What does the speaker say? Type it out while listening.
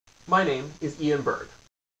My name is Ian Berg.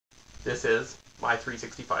 This is my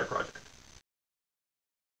 365 project.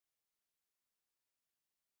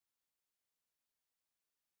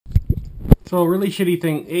 So, really shitty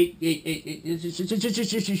thing. This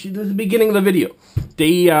is the beginning of the video.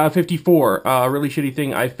 Day 54. Really shitty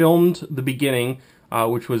thing. I filmed the beginning,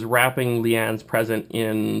 which was wrapping Leanne's present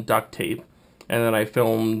in duct tape. And then I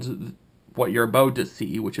filmed what you're about to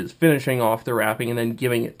see, which is finishing off the wrapping and then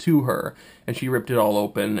giving it to her. And she ripped it all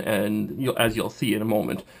open, and as you'll see in a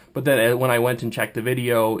moment. But then when I went and checked the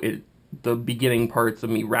video, the beginning parts of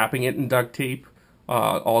me wrapping it in duct tape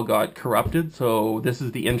all got corrupted. So this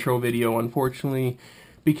is the intro video, unfortunately,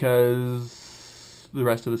 because the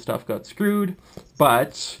rest of the stuff got screwed.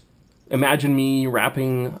 But imagine me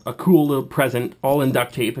wrapping a cool little present all in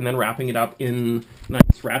duct tape and then wrapping it up in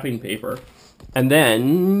nice wrapping paper. And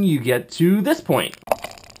then you get to this point.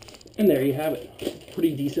 And there you have it.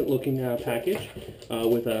 Pretty decent looking package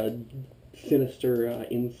with a sinister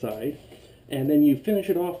inside. And then you finish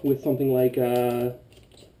it off with something like to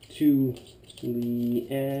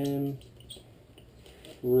Leanne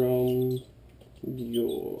from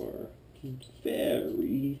your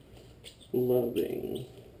very loving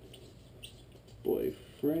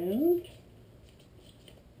boyfriend.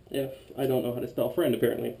 If I don't know how to spell friend,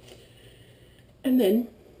 apparently. And then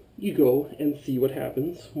you go and see what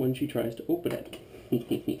happens when she tries to open it.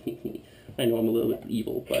 I know I'm a little bit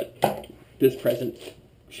evil, but this present,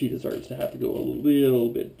 she deserves to have to go a little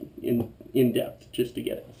bit in depth just to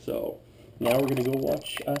get it. So now we're gonna go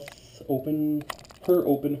watch us open her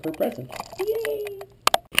present. Yay!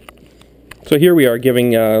 So here we are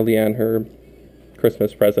giving Leanne her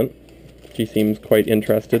Christmas present. She seems quite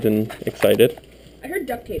interested and excited. I heard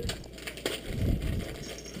duct tape.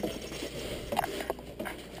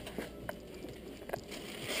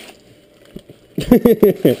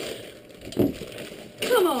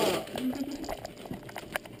 Come on!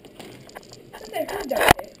 I heard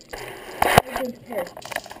duct tape. I was prepared.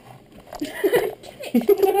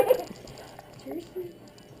 Seriously?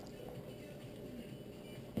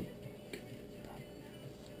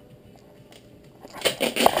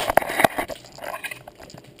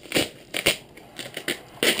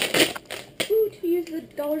 Ooh, to use the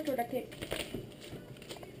dollar store duct tape.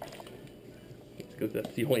 Because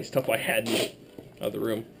that's the only stuff I had in the other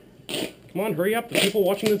room. Come on, hurry up. The people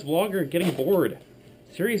watching this vlog are getting bored.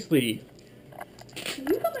 Seriously.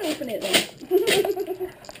 You come and open it then.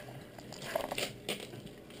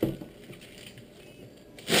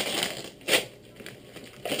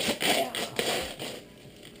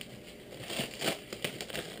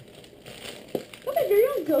 What the very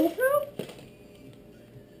own GoPro?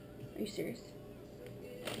 Are you serious?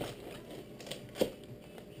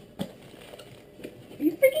 Are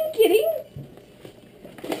you freaking kidding?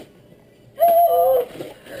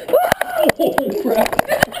 Oh, crap.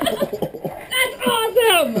 That's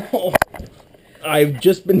awesome! Oh, I've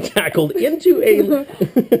just been tackled into a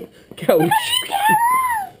couch.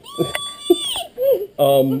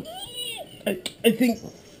 I think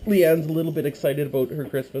Leanne's a little bit excited about her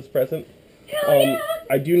Christmas present.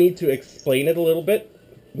 I do need to explain it a little bit.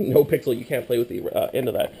 No, Pixel, you can't play with the end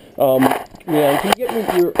of that. Leanne, can you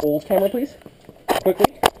get me your old camera, please? Quickly.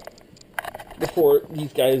 Before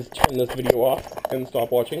these guys turn this video off and stop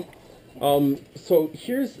watching. So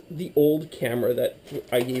here's the old camera that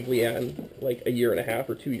I gave Leanne like a year and a half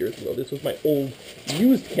or 2 years ago. This was my old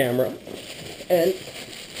used camera. And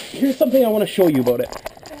here's something I want to show you about it.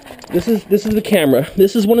 This is the camera.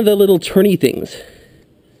 This is one of the little turny things.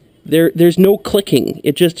 There's no clicking.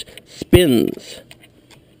 It just spins.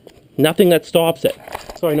 Nothing that stops it.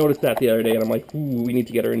 So I noticed that the other day and I'm like, ooh, we need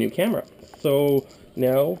to get her a new camera. So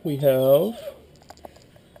now we have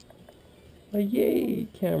a yay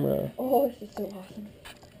camera. Oh, this is so awesome.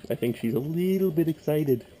 I think she's a little bit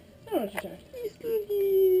excited. I don't know what you're talking Just a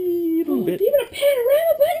little bit. Even a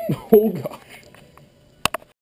panorama button? Oh god.